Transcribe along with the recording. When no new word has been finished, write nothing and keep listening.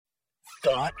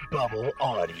Thought Bubble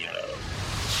Audio.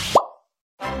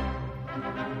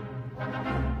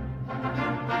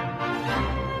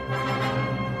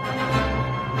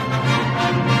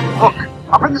 Look,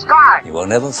 up in the sky! You will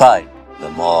never find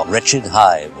the more wretched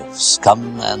hive of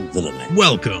scum and villainy.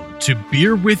 Welcome to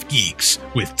Beer with Geeks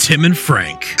with Tim and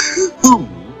Frank. Who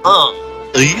are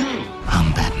you?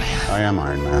 I'm Batman. I am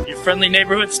Iron Man. Your friendly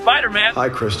neighborhood Spider-Man. Hi,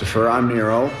 Christopher. I'm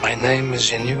Nero. My name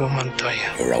is Inigo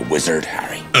Montoya. You're a wizard,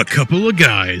 Harry. A couple of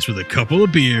guys with a couple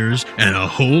of beers and a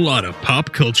whole lot of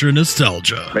pop culture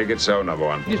nostalgia. Make it so, number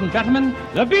one. Ladies and gentlemen,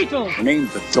 the Beatles. Named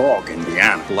the dog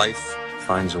Indiana. Life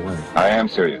finds a way. I am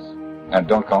serious. And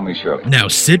don't call me Shirley. Now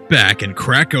sit back and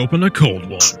crack open a cold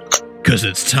one, because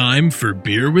it's time for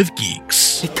Beer with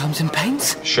Geeks. It comes in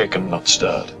paints? Shaken, not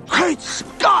stirred. Great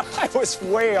Scott! I was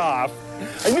way off.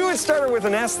 I knew it started with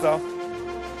an S, though.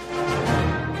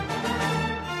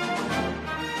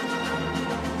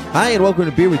 Hi, and welcome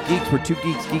to Beer with Geeks, where two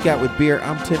geeks geek out with beer.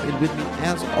 I'm Tim, and with me,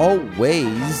 as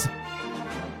always,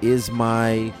 is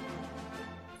my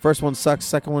first one sucks,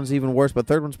 second one's even worse, but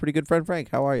third one's pretty good friend, Frank.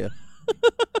 How are you?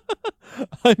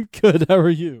 I'm good. How are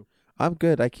you? I'm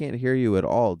good. I can't hear you at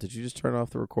all. Did you just turn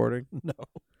off the recording? No.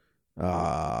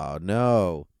 Oh,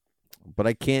 no. But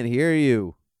I can't hear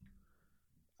you.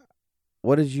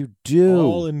 What did you do?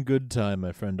 All in good time,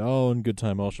 my friend. All in good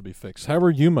time. All shall be fixed. How are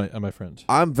you, my friend?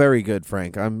 I'm very good,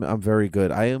 Frank. I'm very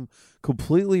good. I am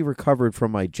completely recovered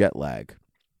from my jet lag.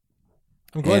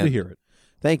 I'm glad to hear it.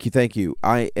 Thank you.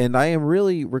 I am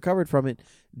really recovered from it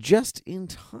just in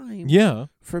time. Yeah.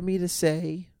 For me to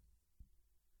say,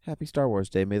 Happy Star Wars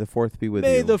Day. May the 4th be with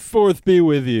you. May the 4th be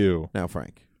with you. Now,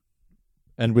 Frank.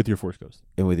 And with your Force Ghost.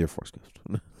 And with your Force Ghost.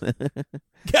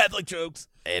 Catholic jokes.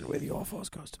 And with your Force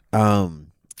Ghost.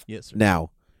 Yes, sir. Now,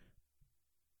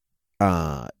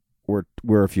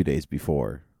 we're a few days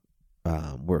before.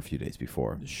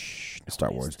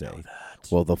 Star Wars Day.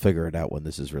 Well, they'll figure it out when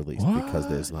this is released because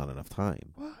there's not enough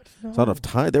time. What? No. There's not enough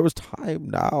time. There was time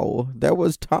now. There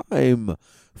was time.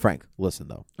 Frank, listen,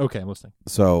 though. Okay, I'm listening.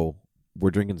 So, we're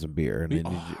drinking some beer, and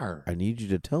I need you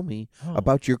to tell me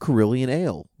about your Carillion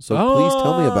Ale. So, please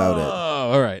tell me about it.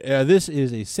 Oh, all right. This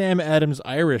is a Sam Adams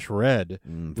Irish Red.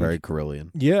 Very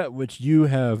Carillion. Yeah, which you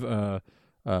have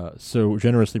so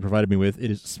generously provided me with. It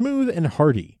is smooth and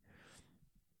hearty.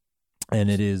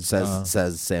 And it is...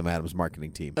 Says Sam Adams'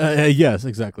 marketing team. Yes,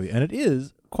 exactly. And it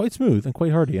is quite smooth and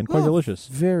quite hearty and quite delicious.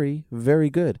 Very, very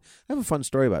good. I have a fun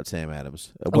story about Sam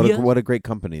Adams. What a great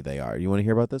company they are. You want to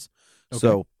hear about this?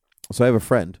 Okay. So I have a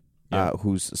friend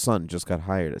whose son just got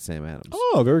hired at Sam Adams.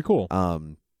 Oh, very cool.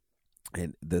 And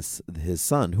his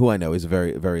son, who I know is a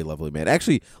very, very lovely man,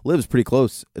 actually lives pretty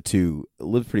close to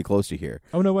here.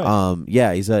 Oh, no way.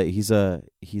 Yeah, he's a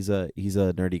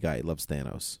nerdy guy. He loves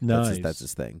Thanos. Nice. That's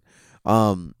his thing.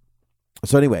 So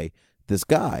anyway, this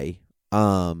guy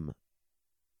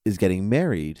is getting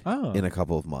married in a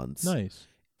couple of months. Nice.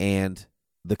 And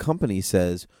the company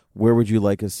says, "Where would you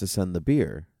like us to send the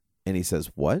beer?" And he says,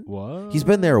 "What? What? He's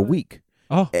been there a week."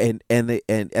 Oh. And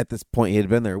at this point he had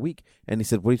been there a week, and he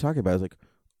said, "What are you talking about?" I was like,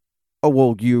 "Oh,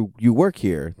 well, you work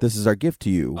here. This is our gift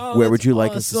to you. Where would you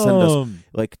like us to send us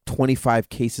like 25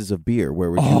 cases of beer?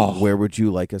 Where would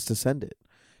you like us to send it?"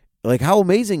 Like, how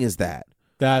amazing is that?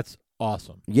 That's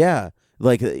awesome. Yeah.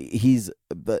 Like, he's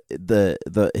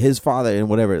his father and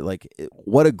whatever. Like,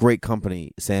 what a great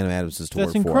company Sam Adams is to work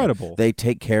for. That's incredible. They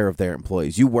take care of their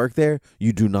employees. You work there,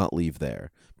 you do not leave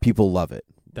there. People love it.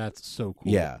 That's so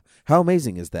cool. Yeah. How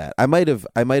amazing is that? I might have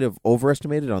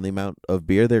overestimated on the amount of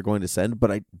beer they're going to send,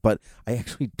 but I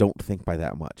actually don't think by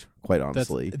that much, quite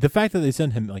honestly. The fact that they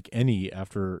send him like any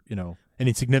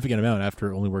significant amount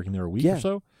after only working there a week or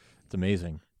so, it's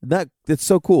amazing. It's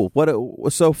so cool. It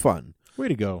was so fun. Way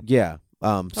to go. Yeah.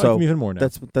 I like them even more now.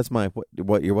 That's my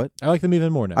what you're what? I like them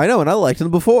even more now. I know, and I liked them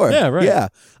before. Yeah, right. Yeah,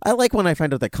 I like when I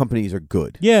find out that companies are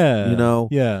good. Yeah, you know.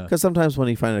 Yeah, because sometimes when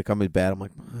you find a company's bad, I'm like,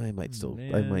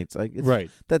 right.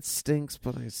 That stinks,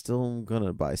 but I still am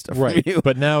gonna buy stuff from you.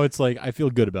 But now it's like I feel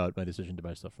good about my decision to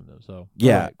buy stuff from them. So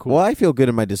yeah, right, cool. Well, I feel good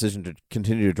in my decision to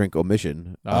continue to drink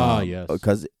Omission. Yes,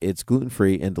 because it's gluten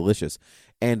free and delicious.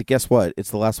 And guess what? It's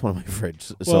the last one on my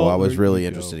fridge, so I was really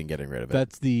interested in getting rid of it.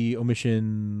 That's the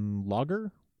Omission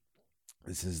Lager.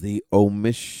 This is the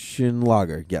Omission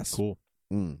Lager. Yes. Cool.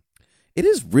 It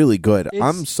is really good.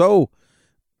 I'm so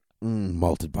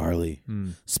malted barley,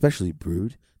 specially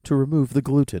brewed to remove the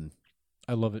gluten.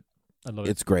 I love it.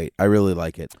 It's great. I really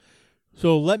like it.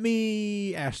 So let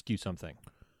me ask you something.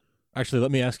 Actually,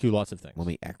 let me ask you lots of things. Let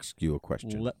me ask you a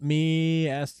question. Let me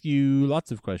ask you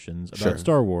lots of questions about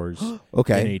Star Wars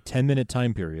okay. in a 10-minute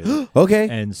time period. Okay.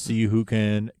 And see who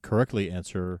can correctly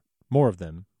answer more of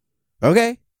them.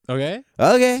 Okay. Okay.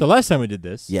 Okay. So last time we did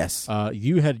this, yes,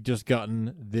 you had just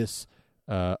gotten this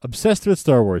Obsessed with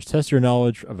Star Wars. Test your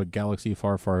knowledge of a galaxy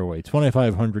far, far away.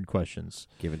 2,500 questions.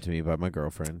 given to me by my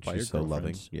girlfriend. By She's your so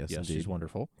loving. girlfriend. Yes, indeed. She's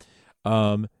wonderful.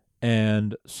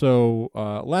 And so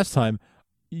last time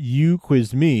you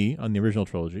quizzed me on the original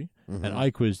trilogy, and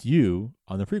I quizzed you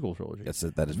on the prequel trilogy. Yes,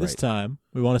 that is This right. time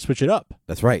we want to switch it up.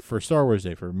 That's right. For Star Wars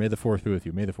Day, for May the 4th be with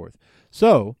you, May the 4th.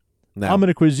 So Now, I'm going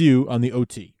to quiz you on the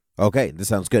OT. okay, this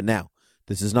sounds good. Now,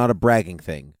 this is not a bragging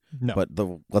thing, No. but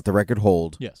let the record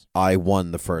hold. Yes. I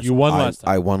won the first. You won last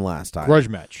time. I won last time. Grudge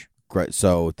match. Great.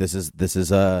 So this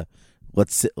is a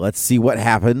let's see what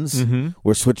happens.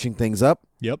 We're switching things up.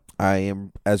 Yep. I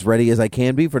am as ready as I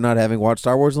can be for not having watched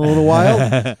Star Wars in a little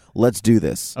while. Let's do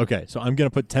this. Okay, so I'm going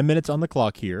to put 10 minutes on the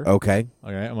clock here. Okay.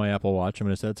 All right, on my Apple Watch. I'm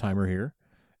going to set a timer here.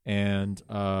 And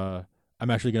I'm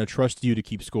actually going to trust you to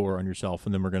keep score on yourself,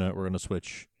 and then we're going to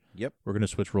switch. Yep. We're going to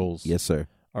switch roles. Yes, sir.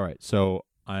 All right, so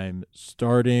I'm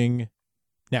starting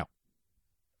now.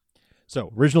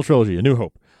 So, original trilogy, A New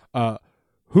Hope.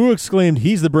 Who exclaimed,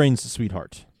 "He's the brains,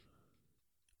 sweetheart"?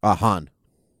 Han.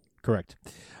 Correct.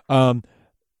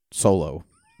 Solo.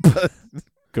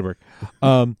 Good work.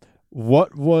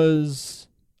 What was...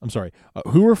 I'm sorry.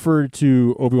 Who referred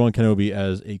to Obi-Wan Kenobi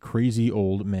as a crazy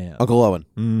old man? Uncle Owen.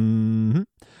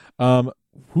 Mm-hmm.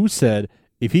 Who said,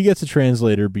 "If he gets a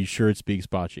translator, be sure it speaks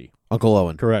Bocce"? Uncle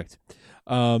Owen. Correct.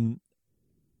 What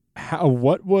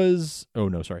was... Oh,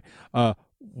 no, sorry.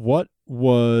 What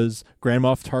was Grand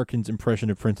Moff Tarkin's impression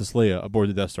of Princess Leia aboard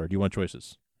the Death Star? Do you want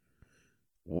choices?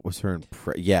 What was her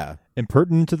yeah.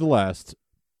 Impertinent to the last.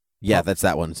 Yeah, that's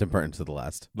that one. It's impertinent to the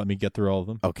last. Let me get through all of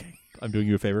them. Okay. I'm doing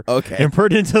you a favor. Okay.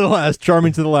 Impertinent to the last,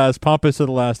 charming to the last, pompous to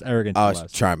the last, arrogant to the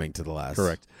last. Charming to the last.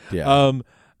 Correct. Yeah.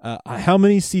 How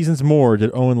many seasons more did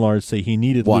Owen Lars say he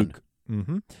needed One. Luke?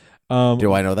 Mm-hmm.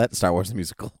 Do I know that? Star Wars the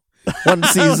musical. One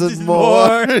season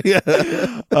more.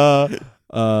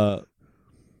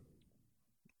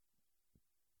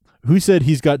 Who said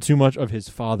he's got too much of his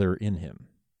father in him?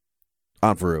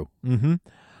 Aunt Faru. Mm-hmm.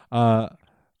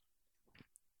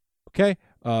 Okay.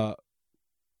 Oh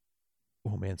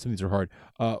man, some of these are hard.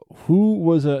 Who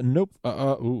was a nope?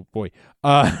 Oh boy.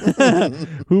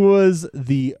 Who was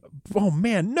the? Oh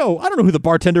man, no, I don't know who the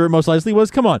bartender at Mos Eisley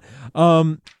was. Come on.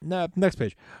 Next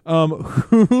page.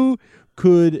 Who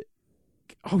could?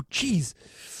 Oh jeez.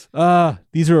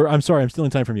 These are. I'm sorry, I'm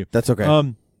stealing time from you. That's okay.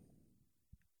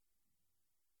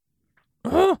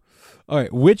 All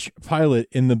right. Which pilot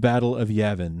in the Battle of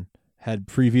Yavin had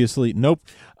previously? Nope.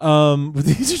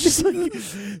 These are just like.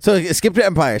 So skip to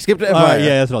Empire. Skip to Empire.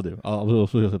 Yeah, that's what I'll do. I'll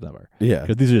skip to Empire. Yeah,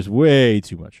 because these are just way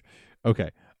too much.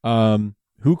 Okay.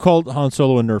 Who called Han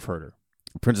Solo a nerf herder?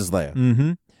 Princess Leia.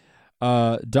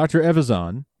 Mm-hmm. Dr.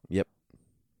 Evazan. Yep.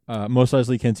 Mos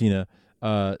Eisley Cantina.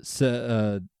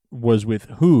 Was with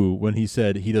who when he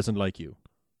said he doesn't like you?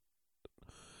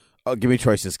 Oh, give me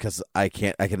choices because I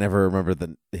can never remember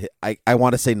I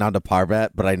want to say Nanda Parbat,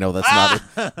 but I know that's not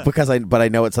it but I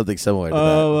know it's something similar to that.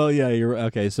 Oh well, yeah, you're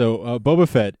okay. So Boba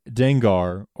Fett,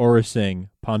 Dengar, Aurra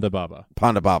Singh, Ponda Baba.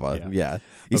 Ponda Baba, yeah.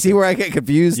 You see where I get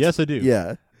confused? Yes, I do.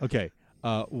 Yeah. Okay.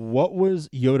 What was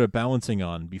Yoda balancing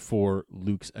on before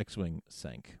Luke's X-wing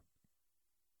sank?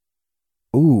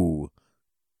 Ooh.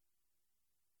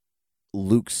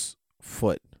 Luke's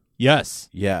foot. Yes.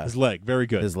 Yeah. His leg. Very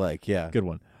good. His leg, yeah. Good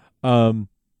one.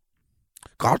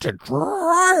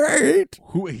 Concentrate.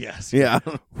 Who? Yes. Yeah.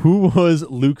 Who was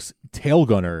Luke's tail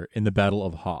gunner in the Battle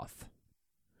of Hoth?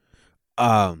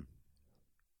 Oh.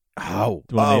 Do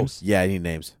you want names? Yeah, I need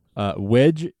names.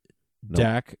 Wedge, nope.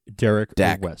 Dak, Derek,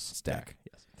 Dak. or Wes? Dak.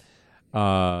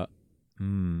 Yes.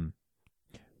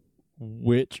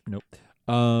 Which? Nope.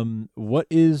 What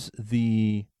is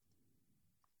the?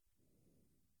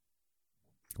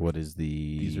 What is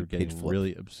the? These are getting flip?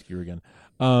 really obscure again.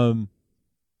 No,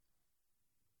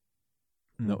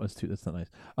 that's not nice.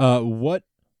 What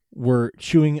were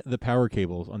chewing the power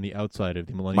cables on the outside of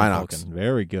the Millennium Minox. Falcon?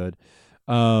 Very good.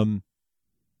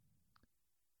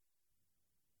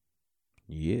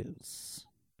 Yes.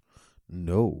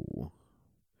 No.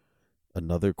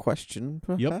 Another question,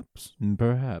 perhaps? Yep.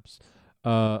 Perhaps.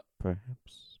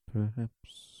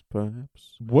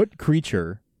 Perhaps. What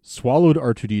creature swallowed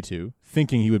R2-D2,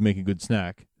 thinking he would make a good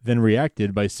snack, then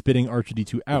reacted by spitting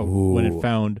R2-D2 out when it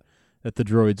found that the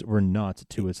droids were not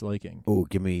to its liking? Oh,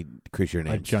 give me creature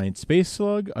names. A giant space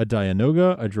slug, a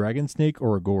Dianoga, a dragon snake,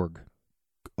 or a Gorg?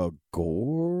 A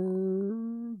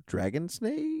Gorg? Dragon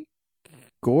snake?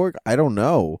 Gorg? I don't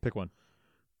know. Pick one.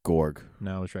 Gorg.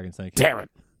 No, it's dragon snake. Damn it.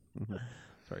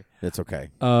 Sorry. It's okay.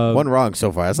 One wrong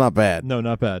so far. That's not bad. No,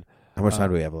 not bad. How much time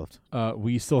do we have left?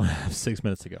 We still have 6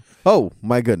 minutes to go. Oh,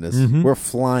 my goodness. Mhm. We're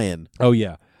flying. Oh,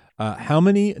 yeah. How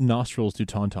many nostrils do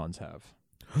tauntauns have?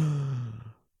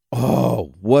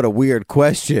 Oh, what a weird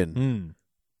question. Mm,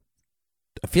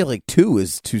 I feel like 2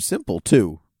 is too simple,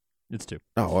 too. it's 2.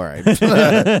 Oh, all right.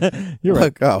 You're right.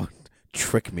 Look, oh,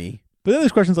 trick me. But then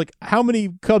there's questions like, how many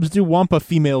cubs do wampa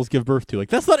females give birth to? Like,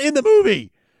 that's not in the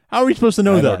movie. How are we supposed to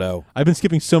know I that? don't know. I've been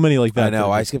skipping so many like that. I know.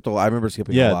 I remember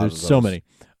skipping a Yeah, lot there's of so those.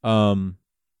 many.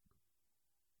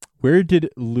 Where did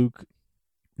Luke...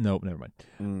 No, never mind.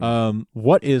 Mm.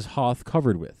 What is Hoth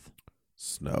covered with?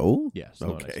 Snow? Yeah,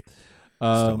 snow and Okay. ice.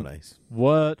 Snow and ice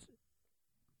What...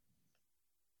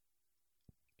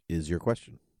 is your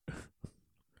question.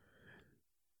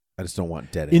 I just don't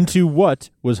want dead air. Into what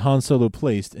was Han Solo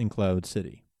placed in Cloud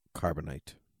City?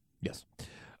 Carbonite. Yes.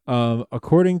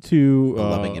 According to... A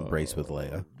loving embrace with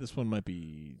Leia. This one might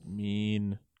be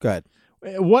mean. Go ahead.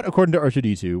 What, according to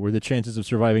R2-D2, were the chances of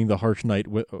surviving the harsh night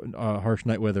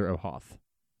weather of Hoth?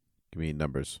 Give me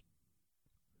numbers.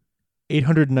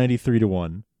 893 to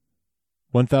 1,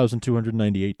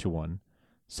 1,298 to 1,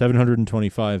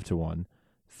 725 to 1,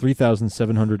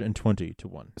 3,720 to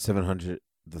 1. 700.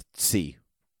 The C.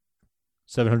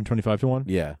 725 to 1?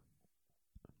 Yeah.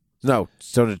 No,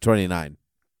 729.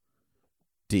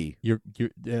 D.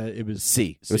 It was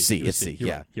C. It was C. It's C. You're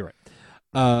Yeah. right. You're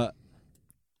right.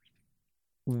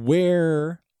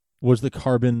 Where was the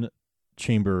carbon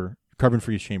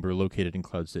freeze chamber located in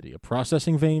Cloud City? A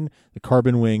processing vein, the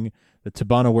carbon wing, the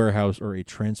Tabana warehouse, or a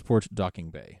transport docking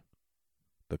bay?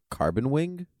 The carbon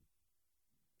wing?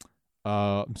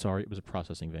 I'm sorry, it was a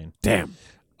processing vein. Damn.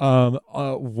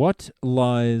 What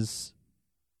lies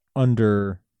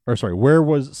where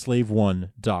was Slave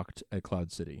 1 docked at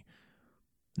Cloud City?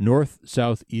 North,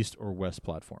 south, east, or west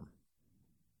platform?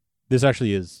 This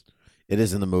actually is. It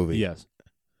is in the movie. Yes.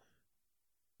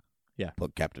 Yeah.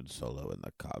 Put Captain Solo in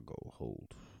the cargo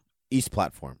hold. East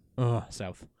platform.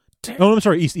 South. Oh, I'm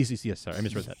sorry. East. Yes, sorry. I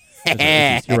misread that.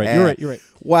 That's right, You're right.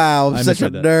 Wow, I'm such a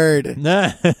nerd.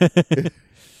 Nah.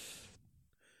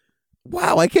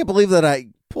 Wow, I can't believe that I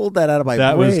pulled that out of my brain.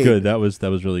 That was good. That was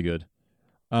really good.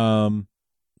 Go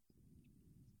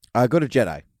to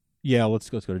Jedi. Yeah, let's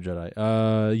go to Jedi. Let's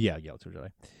go to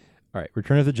Jedi. All right,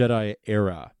 Return of the Jedi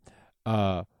era.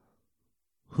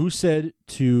 Who said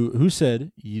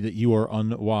that you are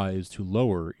unwise to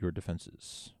lower your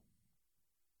defenses?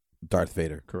 Darth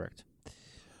Vader. Correct.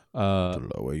 To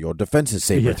lower your defenses,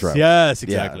 saber throw. Yes,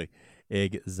 exactly. Yeah.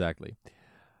 Exactly.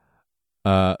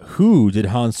 Who did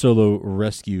Han Solo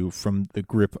rescue from the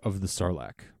grip of the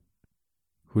Sarlacc?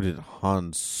 Who did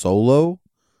Han Solo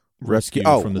rescue?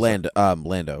 Oh, from the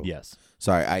Lando. Yes.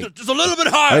 Sorry, Just a little bit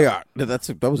higher.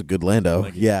 That was a good Lando.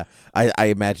 Yeah, I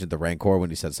imagined the Rancor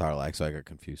when he said Sarlacc, so I got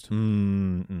confused.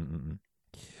 Who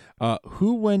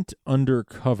went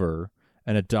undercover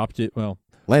and adopted? Well,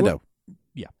 Lando.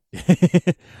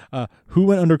 Who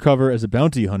went undercover as a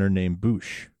bounty hunter named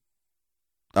Boushh?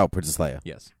 Oh, Princess Leia.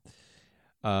 Yes.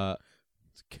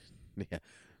 Yeah.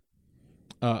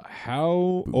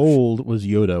 How old was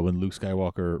Yoda when Luke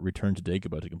Skywalker returned to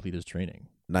Dagobah to complete his training?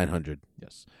 900.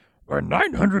 Yes. We're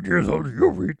 900 years old, you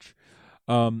reach.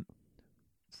 What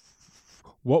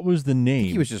was the name?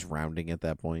 He was just rounding at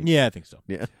that point. Yeah, I think so.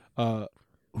 Yeah.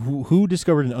 Who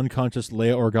discovered an unconscious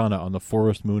Leia Organa on the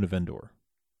forest moon of Endor?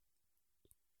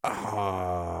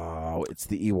 Oh, it's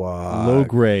the Ewok.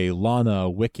 Logray, Lana,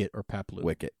 Wicket, or Paploo?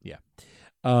 Wicket. Yeah.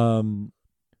 And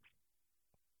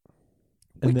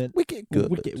then Wicket good.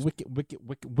 Wicket,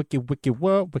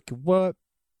 what?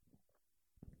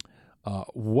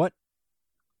 What?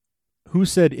 Who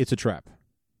said it's a trap?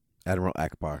 Admiral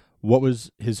Akbar. What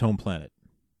was his home planet?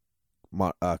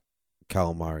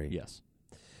 Calamari. Yes.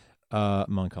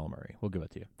 Mon Calamari. We'll give it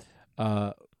to you.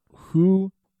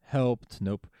 Who helped?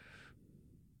 Nope.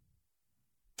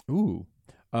 Ooh.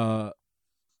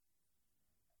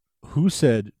 Who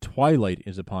said twilight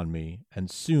is upon me and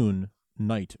soon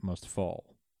night must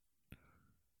fall?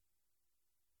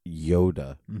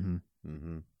 Yoda. Mm-hmm.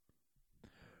 Mm-hmm.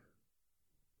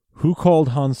 Who called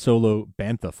Han Solo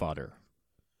bantha fodder?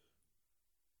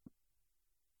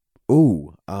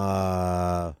 Ooh.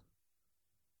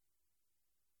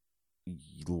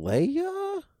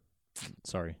 Leia?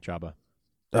 Sorry, Jabba.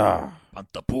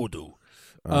 Pantapudu.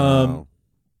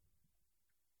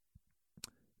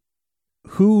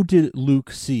 Who did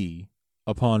Luke see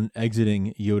upon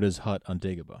exiting Yoda's hut on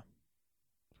Dagobah?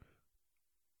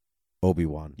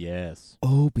 Obi-Wan. Yes.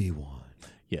 Obi-Wan.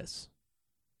 Yes.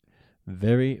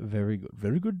 Very, very good.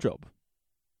 Very good job.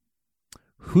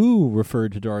 Who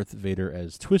referred to Darth Vader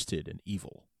as twisted and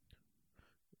evil?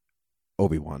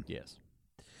 Obi-Wan. Yes.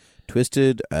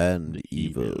 Twisted and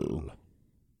Evil.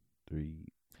 3,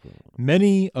 4.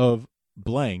 Many of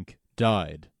blank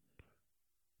died.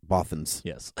 Bothans.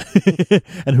 Yes.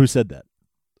 And who said that?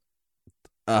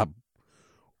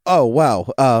 Oh, wow.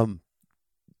 Do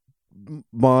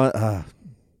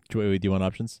you want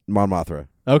options? Mon Mothra.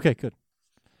 Okay, good.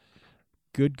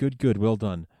 Good. Well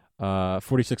done.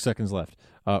 46 seconds left.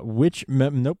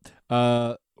 Nope.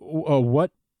 Who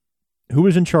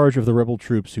was in charge of the rebel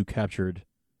troops who captured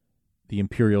the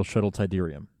Imperial Shuttle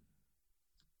Tidarium?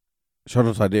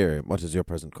 Shuttle Tidarium. What is your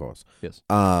present course? Yes.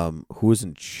 Who was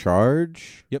in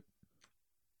charge? Yep.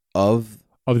 Of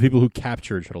the people who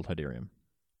captured Shuttle Tidarium.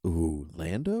 Ooh,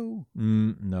 Lando?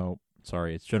 No.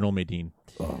 Sorry, it's General Madine.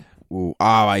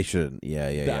 I shouldn't.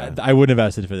 Yeah. I wouldn't have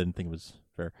asked it if I didn't think it was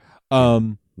fair.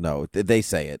 No, they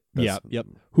say it. Yeah, yep.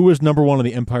 Who was number 1 on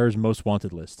the Empire's most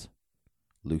wanted list?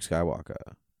 Luke Skywalker.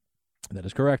 That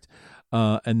is correct.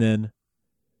 And then,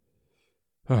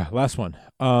 last one.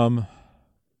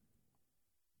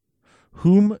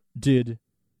 Whom did?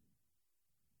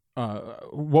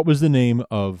 What was the name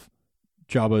of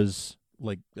Jabba's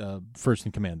first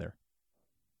in command there?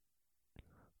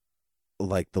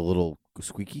 Like the little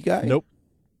squeaky guy? Nope.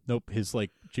 His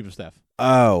chief of staff.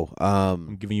 Oh,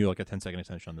 I'm giving you a 10-second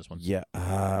extension on this one. Yeah.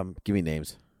 Give me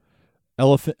names.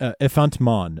 Effant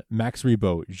Mon, Max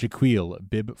Rebo, Jaquil,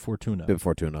 Bib Fortuna. Bib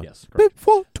Fortuna. Yes, correct. Bib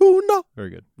Fortuna.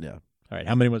 Very good. Yeah. All right.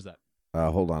 How many was that?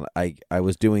 Hold on. I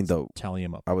was doing tally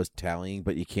them up. I was tallying,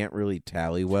 but you can't really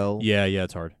tally well. Yeah,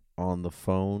 it's hard on the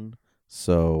phone.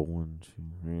 So 1,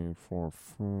 2, 3, 4,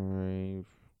 5.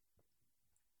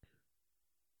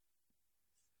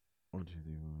 1, 2,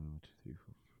 3, 4,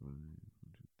 5.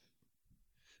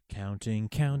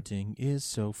 Counting is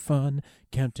so fun.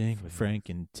 Counting with Frank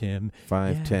and Tim.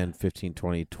 5, 10, 15,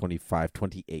 20, 25,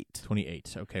 28.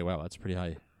 28. Okay, wow, that's pretty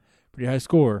high. Pretty high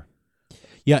score.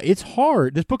 Yeah, it's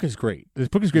hard. This book is great. Yeah,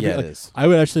 it is. I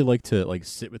would actually like to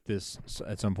sit with this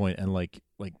at some point and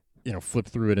flip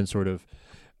through it and sort of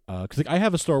because I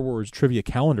have a Star Wars trivia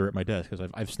calendar at my desk because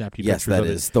I've snapped you pictures of it. Yes,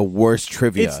 that is the worst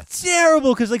trivia. It's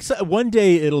terrible because one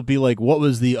day it'll be what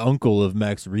was the uncle of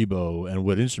Max Rebo and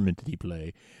what instrument did he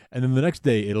play, and then the next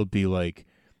day it'll be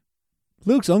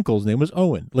Luke's uncle's name was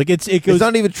Owen. It's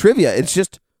not even trivia. It's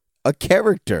just a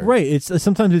character. Right. It's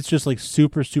sometimes it's just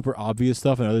super super obvious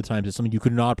stuff, and other times it's something you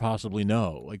could not possibly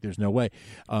know. There's no way.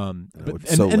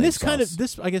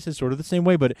 This I guess is sort of the same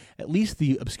way, but at least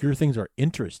the obscure things are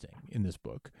interesting in this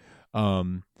book.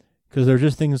 Because there are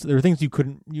things you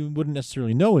wouldn't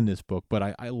necessarily know in this book, but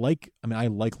I like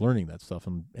learning that stuff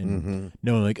and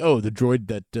knowing the droid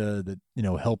that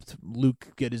helped Luke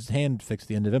get his hand fixed at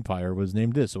the end of Empire was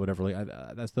named this or whatever.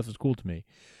 That stuff is cool to me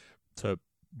to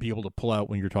be able to pull out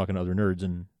when you're talking to other nerds,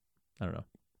 and I don't know.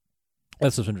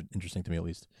 That's just interesting to me, at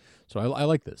least. So I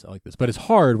like this. But it's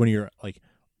hard when you're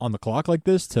on the clock like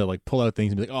this to pull out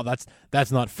things and be oh, that's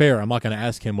not fair. I'm not going to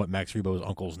ask him what Max Rebo's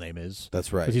uncle's name is.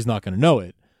 That's right, because he's not going to know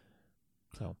it.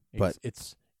 So,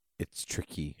 it's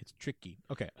tricky. It's tricky.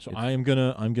 Okay, so I'm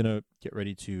gonna get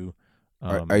ready to.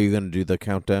 Are you gonna do the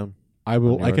countdown? I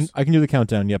will. I can do the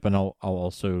countdown. Yep, and I'll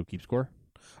also keep score.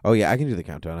 Oh yeah, I can do the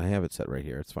countdown. I have it set right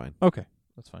here. It's fine. Okay,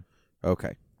 that's fine.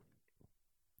 Okay,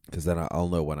 because then I'll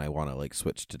know when I want to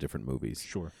switch to different movies.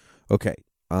 Sure. Okay,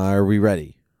 are we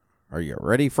ready? Are you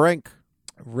ready, Frank?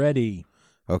 Ready.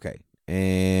 Okay,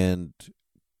 and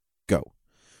go.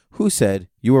 Who said,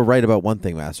 "You were right about one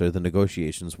thing, Master, the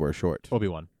negotiations were short"?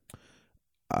 Obi-Wan.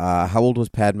 How old was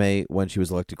Padme when she was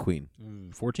elected queen?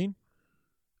 14?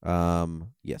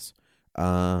 Yes. Who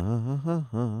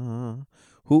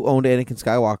owned Anakin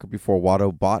Skywalker before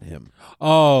Watto bought him?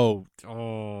 Oh,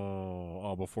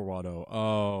 before Watto.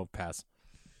 Oh, pass.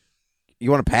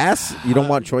 You want to pass? You don't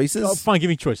want choices? Oh, fine, give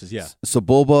me choices, yeah.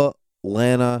 Sebulba,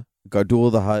 Lana,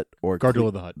 Gardulla the Hutt, or...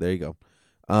 Gardulla the Hutt. There you go.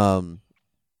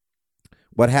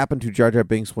 What happened to Jar Jar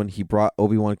Binks when he brought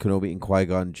Obi-Wan Kenobi and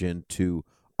Qui-Gon Jinn to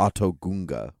Oto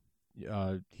Gunga?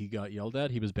 He got yelled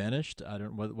at. He was banished. I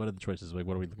don't. What are the choices? What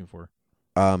are we looking for?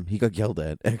 He got yelled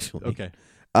at. Actually. Okay.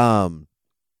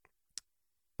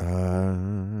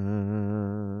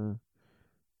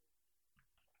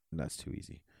 That's too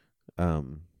easy.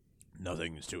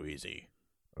 Nothing's too easy.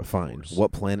 Fine.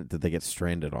 What planet did they get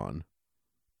stranded on?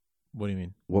 What do you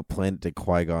mean? What planet did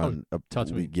Qui-Gon...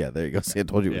 Tatooine. Yeah, there you go. See, I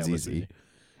told you it was easy.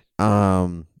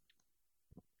 Oh,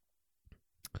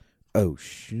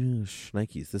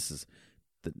 shnikes. This is...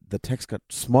 The text got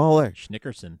smaller.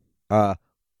 Schnickerson.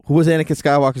 Who was Anakin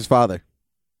Skywalker's father?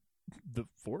 The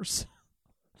Force?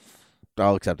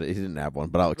 I'll accept it. He didn't have one,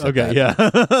 but I'll accept it. Okay, yeah.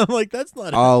 I'm that's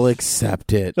not... I'll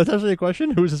accept it. That's actually a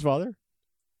question? Who was his father?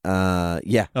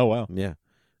 Yeah. Oh, wow. Yeah.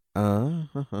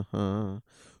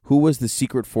 Who was the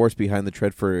secret force behind the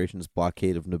Dread Federation's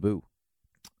blockade of Naboo?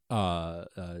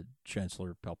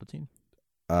 Chancellor Palpatine.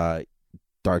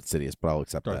 Darth Sidious, but I'll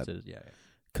accept Darth that. Sidious, yeah.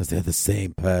 Because they're the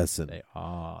same person. They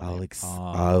are.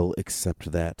 I'll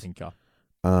accept that. Thank you.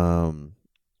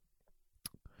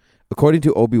 According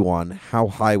to Obi-Wan, how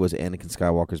high was Anakin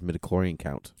Skywalker's midichlorian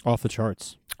count? Off the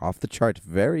charts. Off the charts.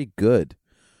 Very good.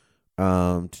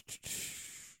 According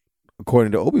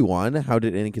to Obi-Wan, how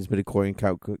did Anakin's midichlorian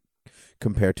count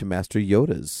compare to Master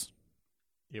Yoda's?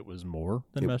 It was more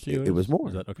than Master Yoda's? It was more.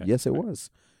 Is that, okay. Yes, it was.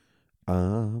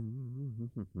 How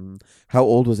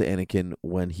old was Anakin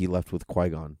when he left with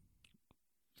Qui-Gon?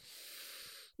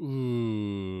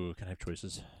 Ooh, can I have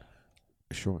choices?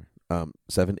 Sure.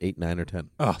 7, 8, 9, or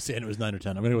 10. Oh, see, and it was 9 or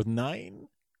 10. I'm going to go with 9.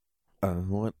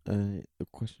 What? The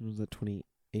question was at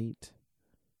 28.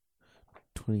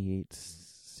 28.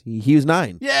 See, he was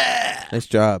 9. Yeah. Nice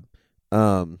job.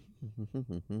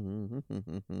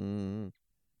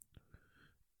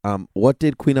 What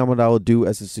did Queen Amidala do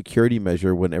as a security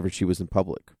measure whenever she was in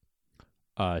public?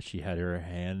 She had her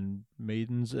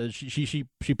handmaidens. She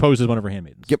posed as one of her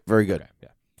handmaidens. Yep, very good. Okay, yeah.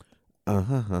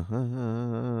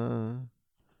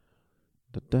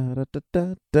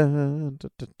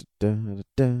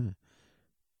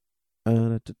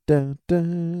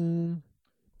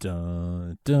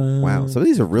 Wow, some of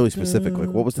these are really specific. Like,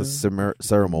 what was the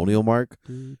ceremonial mark?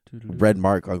 Red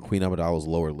mark on Queen Amidala's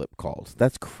lower lip called.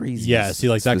 That's crazy. Yeah, see,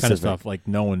 like specific. that kind of stuff. Like,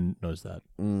 no one knows that.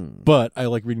 Mm. But I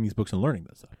like reading these books and learning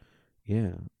this stuff.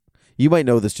 Yeah, you might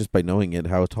know this just by knowing it.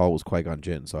 How tall was Qui-Gon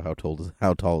Jinn? So how tall is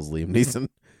Liam Neeson?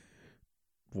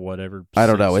 Whatever. I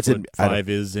don't know. It's in 5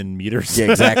 is in meters.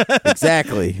 Yeah,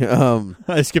 exactly.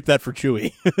 I skipped that for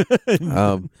Chewie.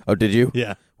 Oh, did you?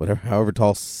 Yeah. However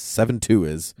tall 7'2"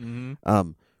 is.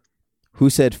 Mm-hmm. Who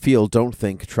said, "Feel, don't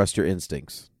think, trust your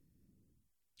instincts"?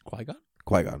 Qui-Gon.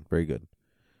 Qui-Gon. Very good.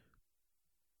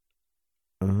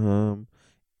 Anakin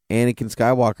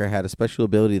Skywalker had a special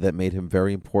ability that made him a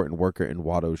very important worker in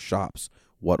Watto's shops.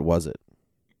 What was it?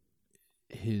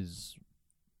 His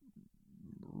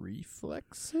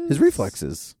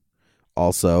reflexes.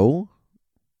 Also,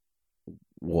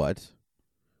 what?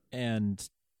 And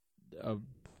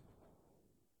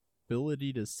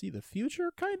ability to see the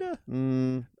future, kind of? Do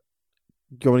you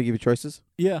want me to give you choices?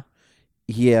 Yeah.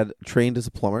 He had trained as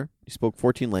a plumber. He spoke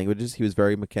 14 languages. He was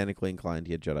very mechanically inclined.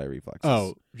 He had Jedi reflexes.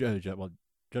 Oh, Jedi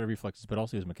reflexes, but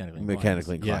also he was mechanically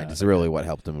inclined. Yeah, is really what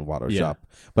helped him in Watto's shop.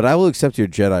 But I will accept your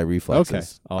Jedi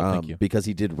reflexes. Okay. Thank you. Because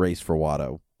he did race for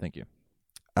Watto. Thank you.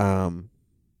 Should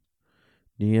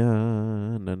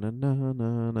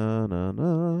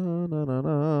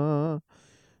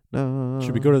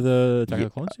we go to the Attack of the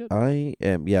Clones yet? I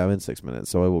am. Yeah, I'm in 6 minutes,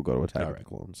 so I will go to Attack of the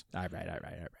Clones. All right.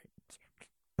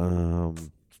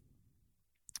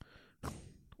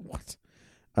 What?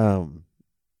 Oh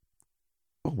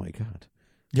my God.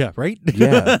 Yeah, right?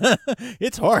 Yeah.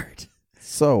 It's hard.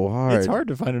 So hard. It's hard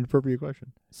to find an appropriate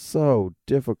question. So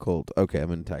difficult. Okay,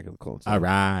 I'm in Attack of the Clones. All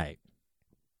right.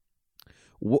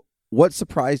 What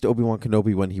surprised Obi-Wan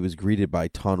Kenobi when he was greeted by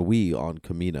Taunwi on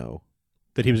Kamino?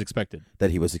 That he was expected.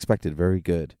 Very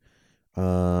good.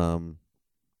 Who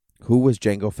was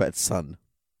Jango Fett's son?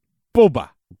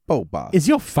 Boba. Is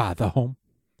your father home?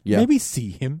 Yeah. Maybe see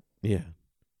him. Yeah.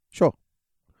 Sure.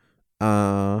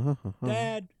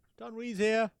 Dad, Taunwi's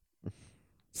here.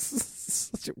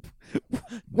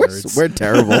 We're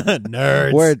terrible.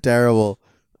 Nerds. We're terrible.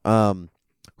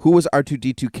 Who was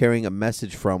R2-D2 carrying a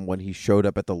message from when he showed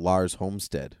up at the Lars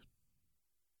homestead?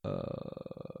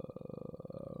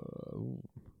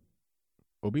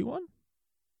 Obi-Wan?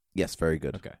 Yes, very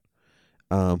good. Okay.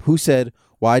 Who said,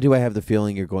 "Why do I have the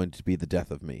feeling you're going to be the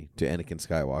death of me?" to Anakin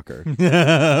Skywalker?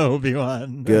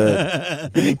 Obi-Wan.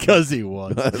 Good. Because he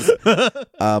was.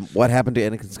 What happened to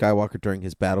Anakin Skywalker during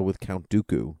his battle with Count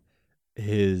Dooku?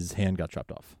 His hand got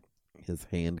chopped off. His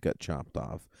hand got chopped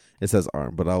off. It says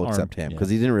arm, but I'll accept him because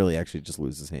he didn't really actually just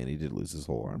lose his hand. He did lose his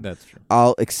whole arm. That's true.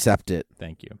 I'll accept it.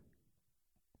 Thank you.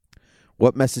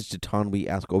 What message did Taunwi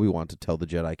ask Obi-Wan to tell the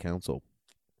Jedi Council?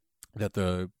 That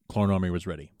the clone army was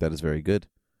ready. That is very good.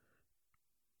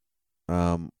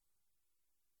 What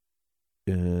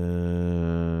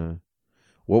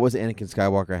was Anakin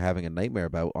Skywalker having a nightmare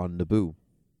about on Naboo?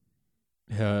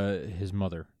 His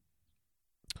mother.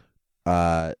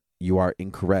 You are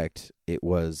incorrect. It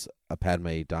was a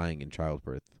Padme dying in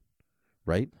childbirth.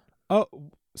 Right? Oh,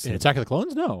 in Attack of the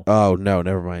Clones? No. Oh, no,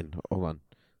 never mind. Hold on.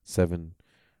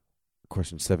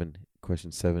 Question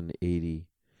 780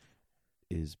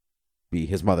 is B.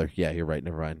 His mother. Yeah, you're right.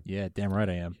 Never mind. Yeah, damn right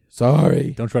I am.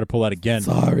 Sorry. Don't try to pull that again.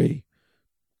 Sorry.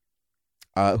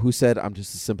 Who said, "I'm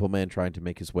just a simple man trying to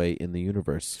make his way in the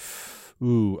universe"?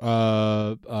 Ooh,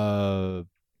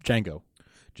 Django.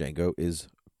 Django is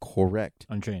correct.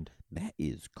 Unchained. That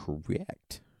is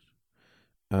correct.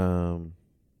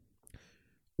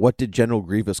 What did General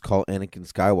Grievous call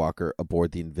Anakin Skywalker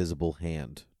aboard the Invisible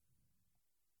Hand?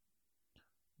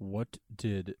 What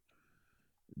did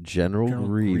General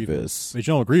Grievous? Wait,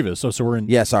 General Grievous. So we're in.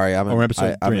 Yeah, sorry, we're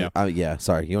episode 3 now. Yeah,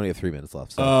 sorry. You only have 3 minutes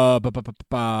left. So.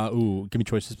 Ooh, give me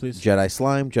choices, please. Jedi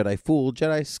Slime, Jedi Fool,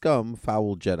 Jedi Scum,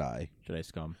 Foul Jedi. Jedi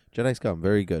Scum. Jedi Scum.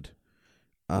 Very good.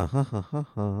 Who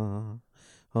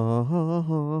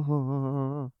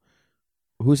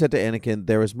said to Anakin,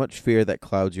 "There is much fear that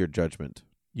clouds your judgment"?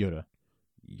 Yoda.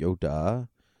 Yoda.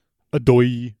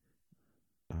 Adoy.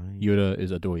 Yoda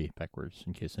is Adoy backwards,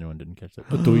 in case anyone didn't catch that.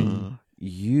 Adoy.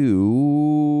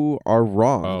 You are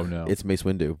wrong. Oh, no. It's Mace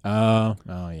Windu. Oh,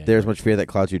 yeah. There's much fear that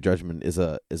clouds your judgment is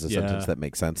a sentence that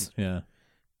makes sense. Yeah.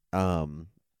 Blah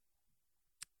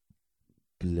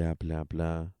blah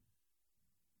blah.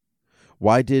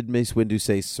 What did Mace Windu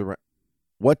say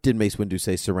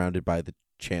surrounded by the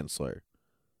Chancellor?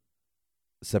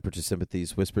 Separatist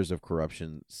sympathies, whispers of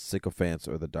corruption, sycophants,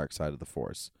 or the dark side of the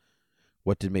Force?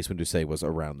 What did Mace Windu say was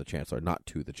around the Chancellor, not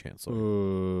to the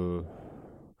Chancellor?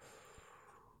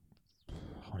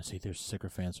 I want to say there's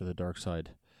sycophants or the dark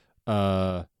side.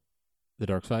 The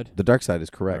dark side? The dark side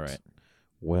is correct. All right.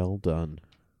 Well done.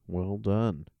 Well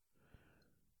done.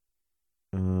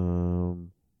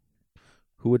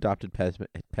 Who adopted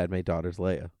Padme daughter's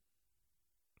Leia?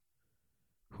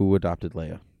 Who adopted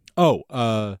Leia? Oh,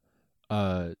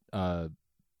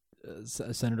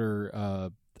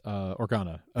 Senator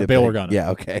Organa. Bail Organa. Yeah,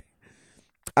 okay.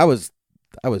 I was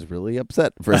really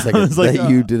upset for a second that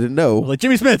you didn't know. Like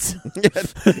Jimmy Smits.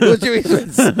 It was Jimmy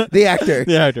Smits, the actor.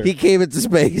 The actor. He came into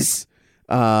space.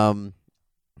 You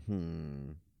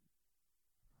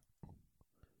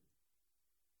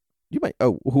might.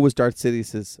 Oh, who was Darth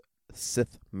Sidious's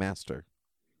Sith master?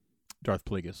 Darth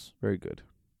Plagueis. Very good.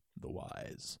 The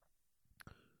Wise.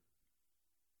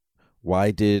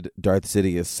 Why did Darth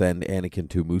Sidious send Anakin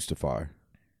to Mustafar?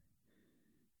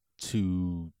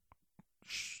 To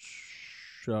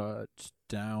shut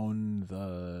down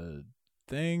the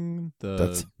thing.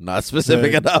 That's not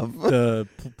specific enough. The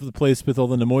place with all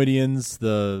the Nemoidians,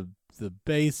 the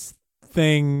base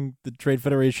thing, the Trade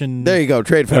Federation. There you go,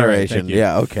 Trade Federation. Right,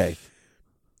 yeah, okay.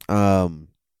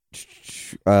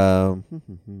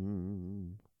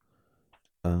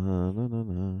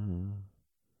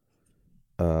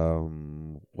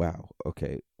 Wow.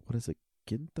 Okay. What is it?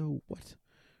 Ginto? What?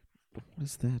 What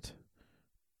is that?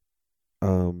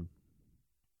 I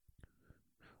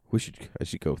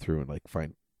should go through and like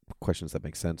find questions that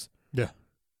make sense. Yeah.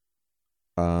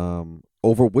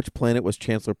 Over which planet was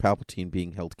Chancellor Palpatine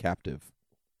being held captive?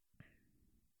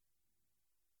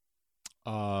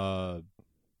 Coruscant?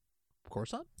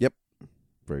 Yep.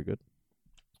 Very good.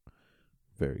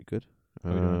 Very good. How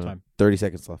are we doing time? 30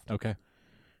 seconds left. Okay.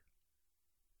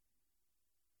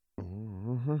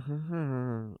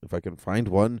 If I can find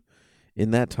one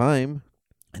in that time.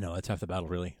 I know, that's half the battle,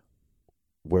 really.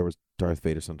 Where was Darth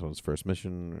Vader sent on his first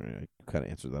mission? I kind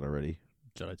of answered that already.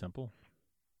 Jedi Temple?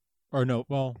 Or no,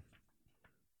 well,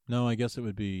 no, I guess it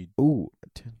would be... Ooh,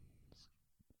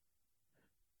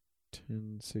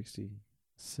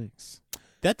 1066.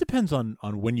 That depends on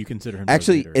when you consider him.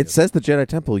 Actually, Vader, it says the Jedi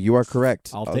Temple. You are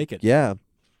correct. I'll take it. Yeah.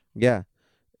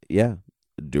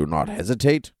 Do not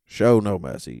hesitate. Show no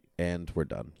mercy. And we're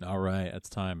done. All right, that's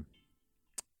time.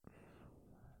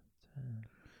 10,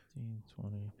 15,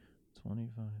 20,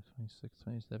 25, 26,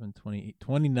 27, 28,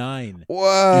 29.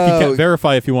 Whoa. You can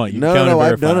verify if you want. You No, can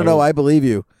verify. no. I believe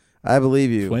you.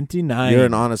 29. You're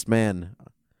an honest man.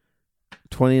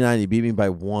 29. You beat me by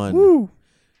 1. Woo.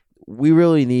 We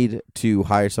really need to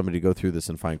hire somebody to go through this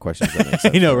and find questions that make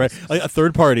sense. I know, right? Like a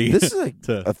third party. This is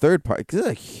a third party. This is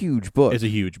a huge book. It's a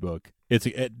huge book. This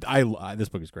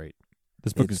book is great.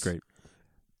 This book is great.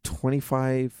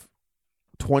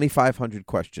 2,500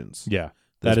 questions. Yeah,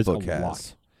 this that is book a has.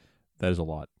 lot. That is a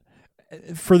lot.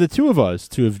 For the two of us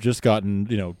to have just gotten,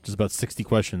 just about 60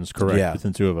 questions correct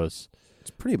within two of us. It's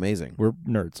pretty amazing. We're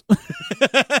nerds.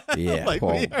 Yeah. Like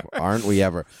well, we are. Aren't we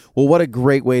ever? Well, what a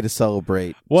great way to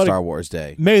celebrate Star Wars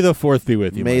Day. May the 4th be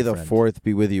with you, May my the friend. 4th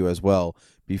be with you as well.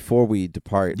 Before we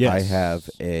depart, Yes.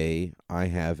 I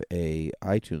have a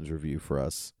iTunes review for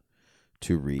us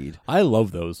to read. I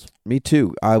love those. Me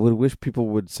too. I would wish people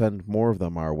would send more of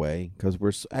them our way because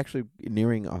we're actually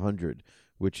nearing 100.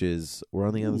 which is we're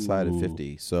on the other side of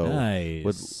 50. So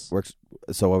nice.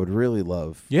 So I would really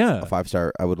love a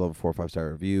 5-star. I would love a 4 or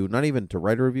 5-star review. Not even to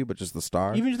write a review, but just the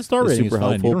star. Even just the star rating is fine.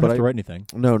 Helpful, you don't have to write anything.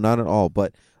 No, not at all.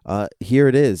 But here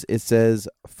it is. It says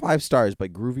 5 stars by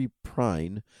Groovy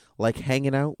Prine, like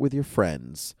hanging out with your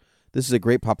friends. This is a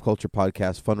great pop culture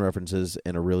podcast, fun references,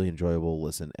 and a really enjoyable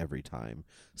listen every time.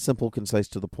 Simple, concise,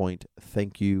 to the point.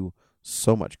 Thank you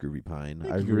so much, Groovy Pine.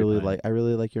 I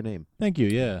really like your name. Thank you.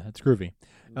 Yeah, that's groovy.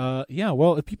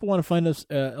 Well, if people want to find us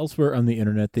elsewhere on the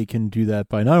internet, they can do that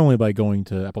by not only by going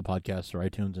to Apple Podcasts or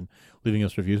iTunes and leaving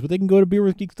us reviews, but they can go to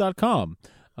beerwithgeeks.com,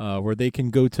 where they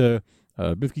can go to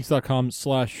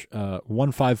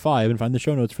beerwithgeeks.com/155 and find the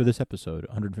show notes for this episode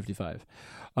 155.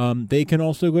 They can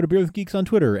also go to Beer with Geeks on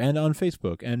Twitter and on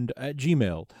Facebook and at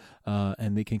Gmail,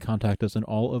 and they can contact us in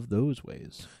all of those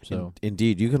ways. So,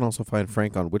 indeed, you can also find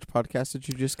Frank on which podcast did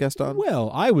you just guest on? Well,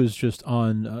 I was just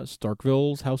on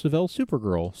Starkville's House of L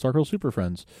Supergirl, Starkville Super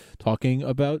Friends, talking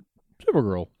about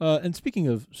Supergirl. And speaking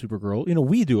of Supergirl,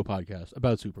 we do a podcast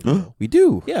about Supergirl. We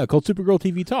do? Yeah, called Supergirl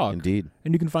TV Talk. Indeed.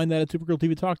 And you can find that at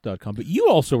supergirltvtalk.com. But you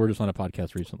also were just on a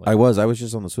podcast recently. I was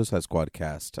just on the Suicide Squad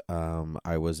cast.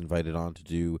 I was invited on to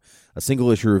do a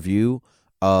single issue review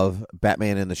of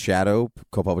Batman in the Shadow,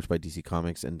 co-published by DC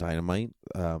Comics and Dynamite,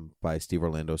 by Steve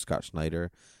Orlando, Scott Schneider,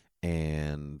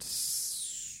 and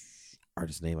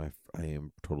artist name I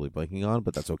am totally blanking on,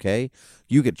 but that's okay.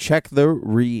 You could check the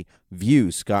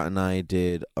review. Scott and I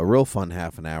did a real fun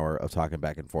half an hour of talking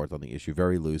back and forth on the issue.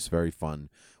 Very loose, very fun.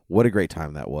 What a great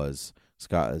time that was.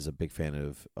 Scott is a big fan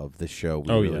of this show.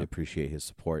 We really appreciate his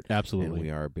support. Absolutely. And we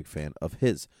are a big fan of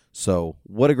his. So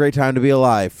what a great time to be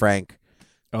alive, Frank.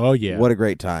 Oh, yeah. What a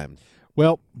great time.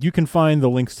 Well, you can find the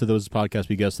links to those podcasts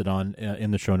we guested on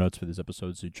in the show notes for this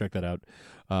episode, so check that out.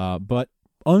 But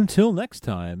until next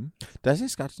time. Did I say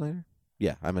Scott Snyder?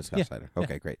 Yeah, I meant Scott Snyder.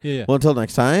 Okay, great. Yeah. Well, until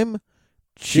next time,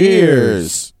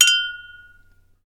 cheers.